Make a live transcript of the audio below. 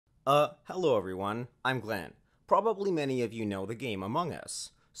Hello everyone, I'm Glenn. Probably many of you know the game Among Us.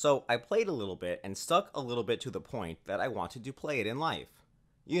 So I played a little bit and stuck a little bit to the point that I wanted to play it in life.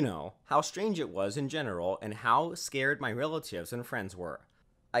 You know, how strange it was in general and how scared my relatives and friends were.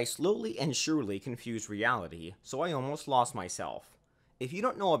 I slowly and surely confused reality, so I almost lost myself. If you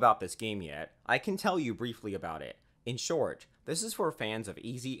don't know about this game yet, I can tell you briefly about it. In short, this is for fans of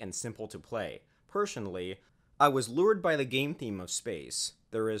easy and simple to play. Personally, I was lured by the game theme of space.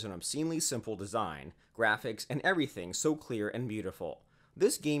 There is an obscenely simple design, graphics, and everything so clear and beautiful.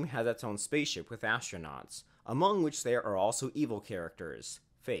 This game has its own spaceship with astronauts, among which there are also evil characters,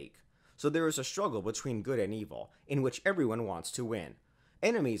 fake. So there is a struggle between good and evil, in which everyone wants to win.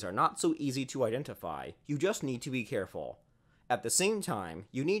 Enemies are not so easy to identify, you just need to be careful. At the same time,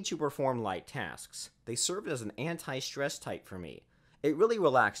 you need to perform light tasks. They served as an anti-stress type for me. It really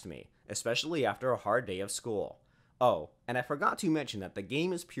relaxed me, especially after a hard day of school. Oh, and I forgot to mention that the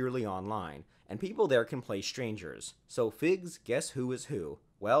game is purely online, and people there can play strangers. So Figs, guess who is who?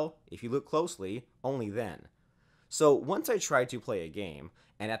 Well, if you look closely, only then. So once I tried to play a game,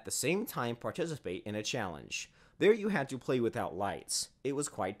 and at the same time participate in a challenge. There you had to play without lights. It was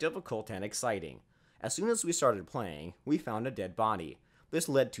quite difficult and exciting. As soon as we started playing, we found a dead body. This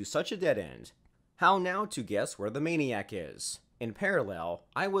led to such a dead end. How now to guess where the maniac is? In parallel,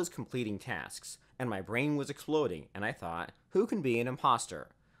 I was completing tasks, and my brain was exploding, and I thought, who can be an imposter?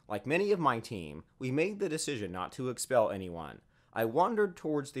 Like many of my team, we made the decision not to expel anyone. I wandered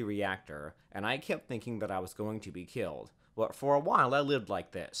towards the reactor, and I kept thinking that I was going to be killed. But for a while I lived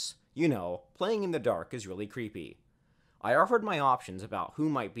like this. You know, playing in the dark is really creepy. I offered my options about who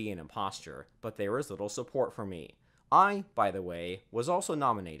might be an imposter, but there was little support for me. I, by the way, was also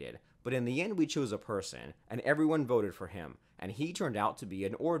nominated, but in the end we chose a person, and everyone voted for him, and he turned out to be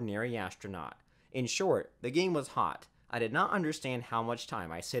an ordinary astronaut. In short, the game was hot. I did not understand how much time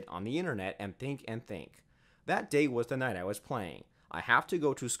I sit on the internet and think and think. That day was the night I was playing. I have to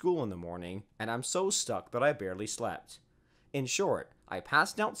go to school in the morning, and I'm so stuck that I barely slept. In short, I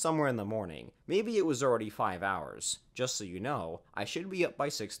passed out somewhere in the morning. Maybe it was already 5 hours. Just so you know, I should be up by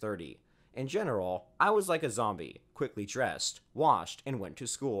 6:30. In general, I was like a zombie, quickly dressed, washed, and went to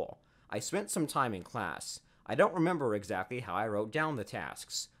school. I spent some time in class. I don't remember exactly how I wrote down the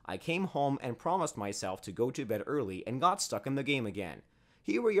tasks. I came home and promised myself to go to bed early and got stuck in the game again.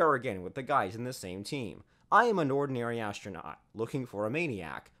 Here we are again with the guys in the same team. I am an ordinary astronaut, looking for a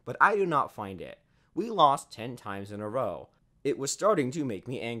maniac, but I do not find it. We lost 10 times in a row. It was starting to make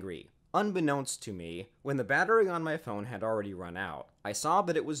me angry. Unbeknownst to me, when the battery on my phone had already run out, I saw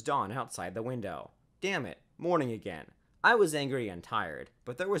that it was dawn outside the window. Damn it, morning again. I was angry and tired,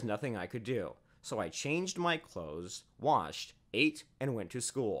 but there was nothing I could do. So I changed my clothes, washed, ate, and went to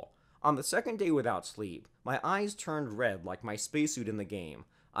school. On the second day without sleep, my eyes turned red like my spacesuit in the game.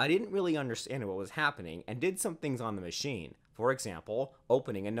 I didn't really understand what was happening and did some things on the machine. For example,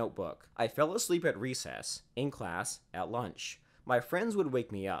 opening a notebook. I fell asleep at recess, in class, at lunch. My friends would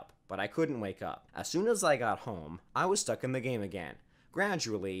wake me up, but I couldn't wake up. As soon as I got home, I was stuck in the game again.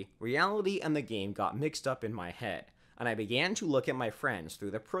 Gradually, reality and the game got mixed up in my head, and I began to look at my friends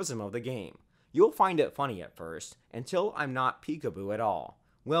through the prism of the game. You'll find it funny at first, until I'm not peekaboo at all.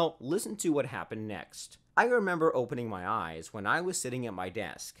 Well, listen to what happened next. I remember opening my eyes when I was sitting at my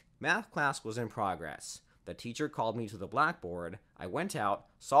desk. Math class was in progress. The teacher called me to the blackboard. I went out,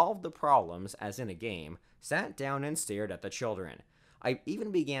 solved the problems as in a game, sat down and stared at the children. I even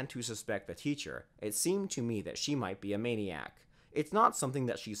began to suspect the teacher. It seemed to me that she might be a maniac. It's not something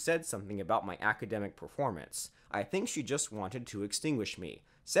that she said something about my academic performance. I think she just wanted to extinguish me,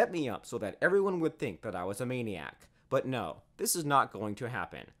 set me up so that everyone would think that I was a maniac. But no, this is not going to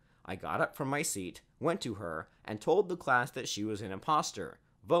happen. I got up from my seat, went to her, and told the class that she was an imposter.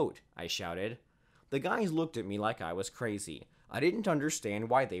 Vote, I shouted. The guys looked at me like I was crazy. I didn't understand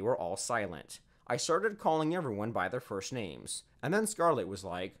why they were all silent. I started calling everyone by their first names. And then Scarlett was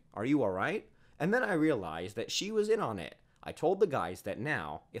like, "Are you alright?" And then I realized that she was in on it. I told the guys that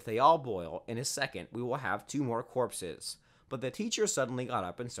now, if they all boil, in a second we will have 2 more corpses. But the teacher suddenly got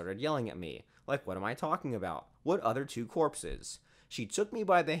up and started yelling at me. Like, what am I talking about? What other 2 corpses? She took me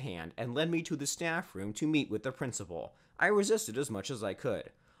by the hand and led me to the staff room to meet with the principal. I resisted as much as I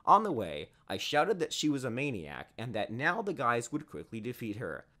could. On the way, I shouted that she was a maniac and that now the guys would quickly defeat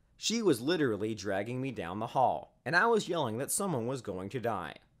her. She was literally dragging me down the hall, and I was yelling that someone was going to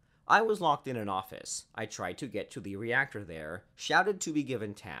die. I was locked in an office. I tried to get to the reactor there, shouted to be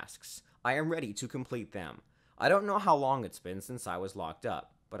given tasks. I am ready to complete them. I don't know how long it's been since I was locked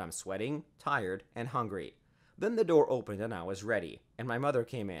up, but I'm sweating, tired, and hungry. Then the door opened and I was ready, and my mother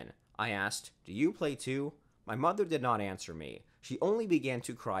came in. I asked, "Do you play too?" My mother did not answer me. She only began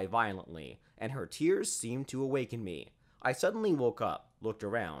to cry violently, and her tears seemed to awaken me. I suddenly woke up, looked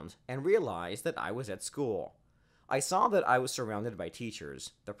around, and realized that I was at school. I saw that I was surrounded by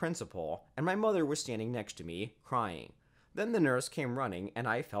teachers, the principal, and my mother was standing next to me, crying. Then the nurse came running, and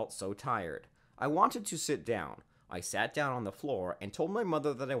I felt so tired. I wanted to sit down. I sat down on the floor and told my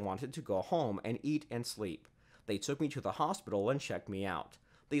mother that I wanted to go home and eat and sleep. They took me to the hospital and checked me out.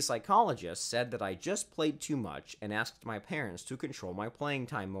 The psychologist said that I just played too much and asked my parents to control my playing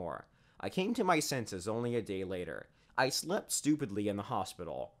time more. I came to my senses only a day later. I slept stupidly in the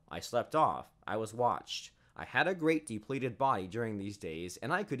hospital. I slept off. I was watched. I had a great depleted body during these days,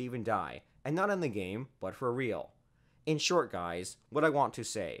 and I could even die, and not in the game, but for real. In short, guys, what I want to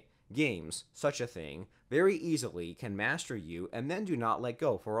say, games, such a thing, very easily can master you and then do not let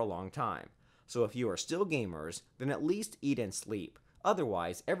go for a long time. So if you are still gamers, then at least eat and sleep.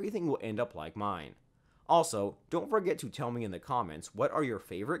 Otherwise, everything will end up like mine. Also, don't forget to tell me in the comments what are your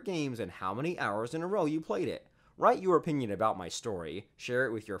favorite games and how many hours in a row you played it. Write your opinion about my story, share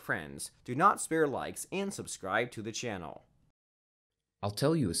it with your friends, do not spare likes, and subscribe to the channel. I'll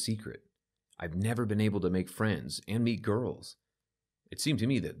tell you a secret. I've never been able to make friends and meet girls. It seemed to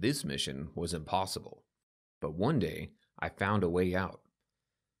me that this mission was impossible. But one day, I found a way out.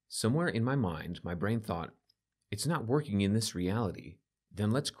 Somewhere in my mind, my brain thought, it's not working in this reality,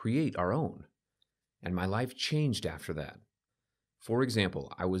 then let's create our own. And my life changed after that. For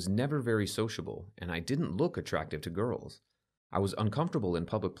example, I was never very sociable, and I didn't look attractive to girls. I was uncomfortable in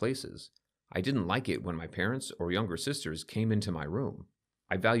public places. I didn't like it when my parents or younger sisters came into my room.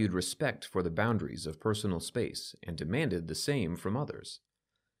 I valued respect for the boundaries of personal space and demanded the same from others.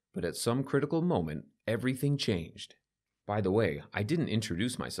 But at some critical moment, everything changed. By the way, I didn't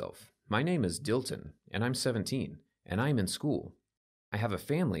introduce myself. My name is Dilton, and I'm 17, and I'm in school. I have a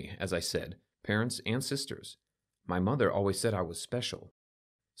family, as I said, parents and sisters. My mother always said I was special,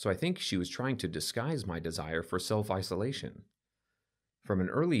 so I think she was trying to disguise my desire for self-isolation. From an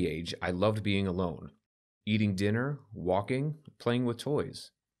early age, I loved being alone, eating dinner, walking, playing with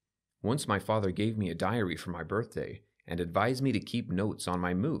toys. Once my father gave me a diary for my birthday and advised me to keep notes on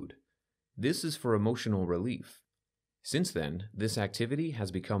my mood. This is for emotional relief. Since then, this activity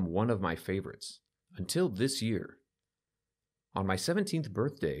has become one of my favorites, until this year. On my 17th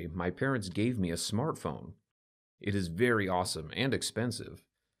birthday, my parents gave me a smartphone. It is very awesome and expensive.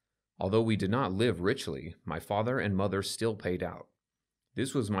 Although we did not live richly, my father and mother still paid out.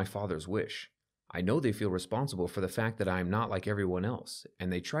 This was my father's wish. I know they feel responsible for the fact that I am not like everyone else,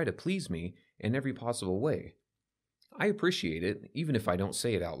 and they try to please me in every possible way. I appreciate it, even if I don't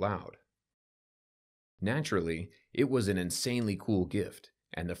say it out loud. Naturally, it was an insanely cool gift,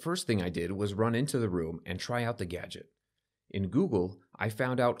 and the first thing I did was run into the room and try out the gadget. In Google, I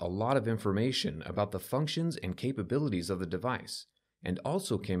found out a lot of information about the functions and capabilities of the device, and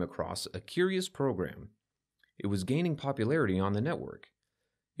also came across a curious program. It was gaining popularity on the network.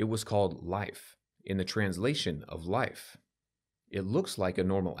 It was called Life, in the translation of life. It looks like a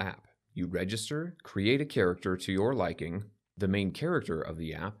normal app. You register, create a character to your liking, the main character of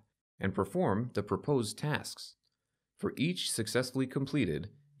the app, and perform the proposed tasks. For each successfully completed,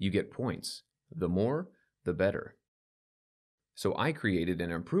 you get points. The more, the better. So I created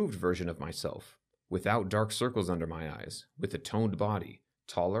an improved version of myself, without dark circles under my eyes, with a toned body,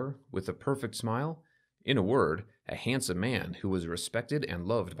 taller, with a perfect smile, in a word, a handsome man who was respected and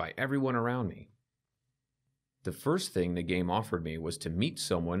loved by everyone around me. The first thing the game offered me was to meet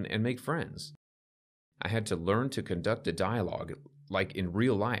someone and make friends. I had to learn to conduct a dialogue like in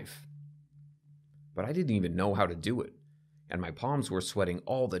real life. But I didn't even know how to do it, and my palms were sweating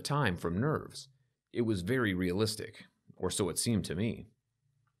all the time from nerves. It was very realistic, or so it seemed to me.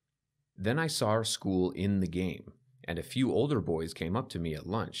 Then I saw our school in the game, and a few older boys came up to me at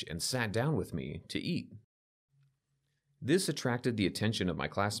lunch and sat down with me to eat. This attracted the attention of my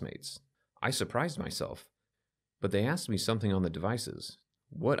classmates. I surprised myself, but they asked me something on the devices,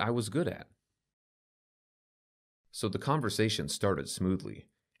 what I was good at. So the conversation started smoothly,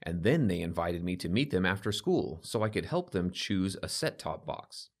 and then they invited me to meet them after school so I could help them choose a set-top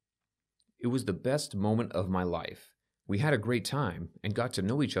box. It was the best moment of my life. We had a great time and got to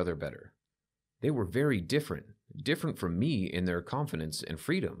know each other better. They were very different from me in their confidence and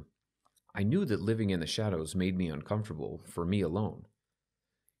freedom. I knew that living in the shadows made me uncomfortable for me alone.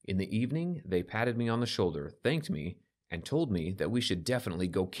 In the evening, they patted me on the shoulder, thanked me, and told me that we should definitely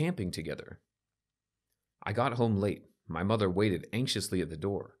go camping together. I got home late. My mother waited anxiously at the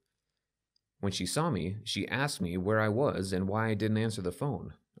door. When she saw me, she asked me where I was and why I didn't answer the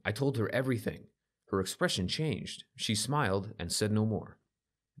phone. I told her everything. Her expression changed. She smiled and said no more.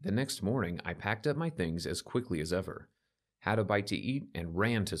 The next morning, I packed up my things as quickly as ever. had a bite to eat, and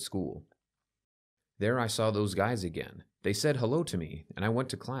ran to school. There I saw those guys again. They said hello to me, and I went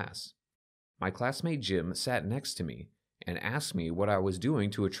to class. My classmate Jim sat next to me and asked me what I was doing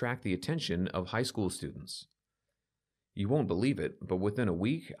to attract the attention of high school students. You won't believe it, but within a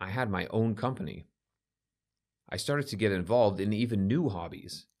week, I had my own company. I started to get involved in even new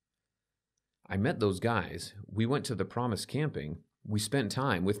hobbies. I met those guys, we went to the promised camping, we spent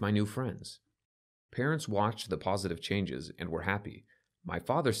time with my new friends. Parents watched the positive changes and were happy. My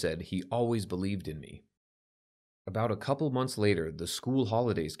father said he always believed in me. About a couple months later, the school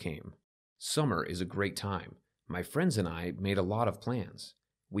holidays came. Summer is a great time. My friends and I made a lot of plans.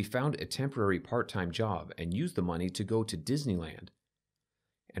 We found a temporary part-time job and used the money to go to Disneyland.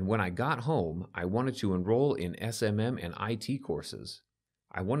 And when I got home, I wanted to enroll in SMM and IT courses.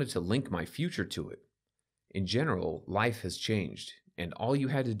 I wanted to link my future to it. In general, life has changed, and all you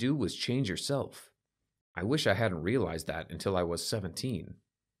had to do was change yourself. I wish I hadn't realized that until I was 17.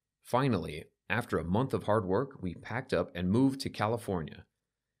 Finally, after a month of hard work, we packed up and moved to California.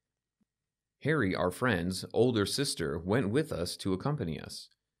 Harry, our friend's older sister, went with us to accompany us.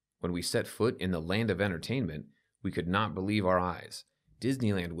 When we set foot in the land of entertainment, we could not believe our eyes.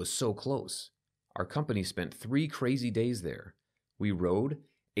 Disneyland was so close. Our company spent 3 crazy days there. We rode,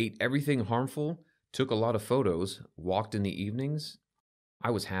 ate everything harmful, took a lot of photos, walked in the evenings.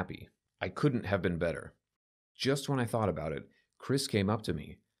 I was happy. I couldn't have been better. Just when I thought about it, Chris came up to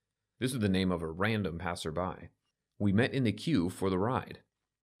me. This was the name of a random passerby. We met in the queue for the ride.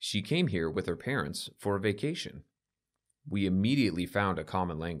 She came here with her parents for a vacation. We immediately found a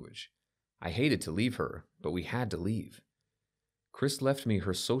common language. I hated to leave her, but we had to leave. Chris left me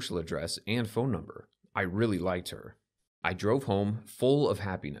her social address and phone number. I really liked her. I drove home full of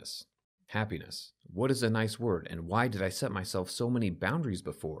happiness. Happiness. What is a nice word, and why did I set myself so many boundaries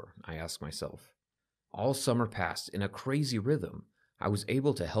before? I asked myself. All summer passed in a crazy rhythm. I was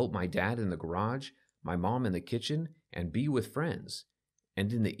able to help my dad in the garage, my mom in the kitchen, and be with friends.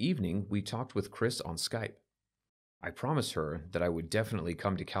 And in the evening, we talked with Chris on Skype. I promised her that I would definitely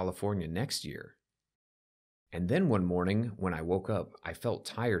come to California next year. And then one morning, when I woke up, I felt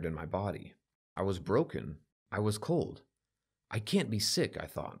tired in my body. I was broken. I was cold. I can't be sick, I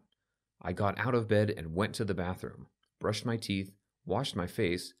thought. I got out of bed and went to the bathroom, brushed my teeth, washed my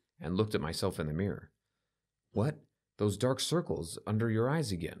face, and looked at myself in the mirror. What? Those dark circles under your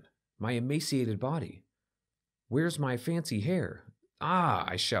eyes again. My emaciated body. Where's my fancy hair? Ah!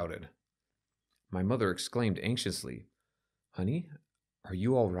 I shouted. My mother exclaimed anxiously, Honey, are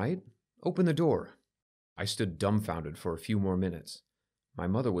you all right? Open the door. I stood dumbfounded for a few more minutes. My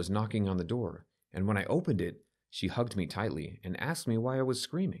mother was knocking on the door, and when I opened it, she hugged me tightly and asked me why I was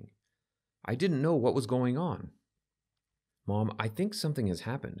screaming. I didn't know what was going on. Mom, I think something has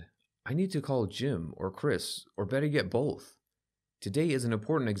happened. I need to call Jim or Chris, or better yet, both. Today is an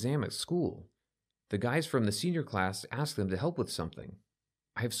important exam at school. The guys from the senior class asked them to help with something.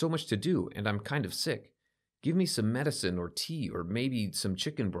 I have so much to do, and I'm kind of sick. Give me some medicine or tea or maybe some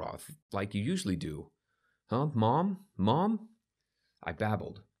chicken broth, like you usually do. Huh, Mom? Mom? I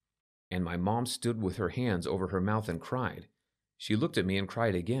babbled, and my mom stood with her hands over her mouth and cried. She looked at me and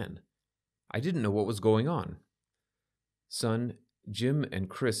cried again. I didn't know what was going on. Son, Jim and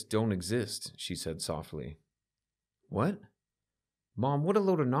Chris don't exist, she said softly. What? Mom, what a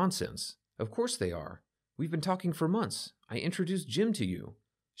load of nonsense. Of course they are. We've been talking for months. I introduced Jim to you.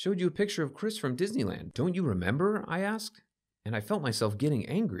 Showed you a picture of Chris from Disneyland. Don't you remember? I asked, and I felt myself getting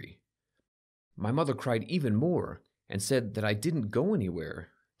angry. My mother cried even more and said that I didn't go anywhere,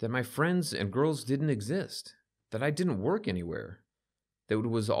 that my friends and girls didn't exist, that I didn't work anywhere, that it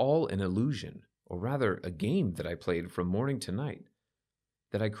was all an illusion, or rather a game that I played from morning to night,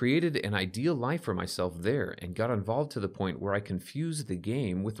 that I created an ideal life for myself there and got involved to the point where I confused the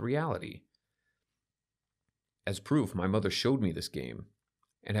game with reality. As proof, my mother showed me this game,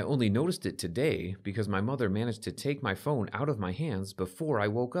 and I only noticed it today because my mother managed to take my phone out of my hands before I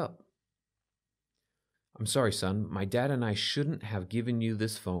woke up. I'm sorry, son. My dad and I shouldn't have given you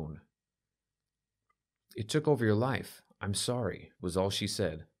this phone. It took over your life. I'm sorry, was all she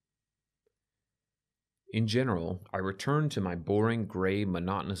said. In general, I returned to my boring, gray,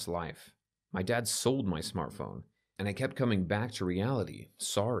 monotonous life. My dad sold my smartphone, and I kept coming back to reality,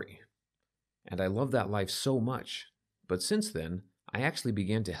 sorry. And I loved that life so much. But since then, I actually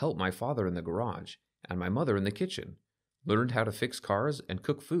began to help my father in the garage and my mother in the kitchen, learned how to fix cars and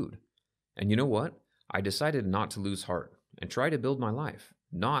cook food. And you know what? I decided not to lose heart and try to build my life,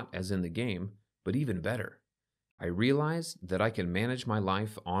 not as in the game, but even better. I realized that I can manage my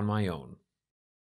life on my own.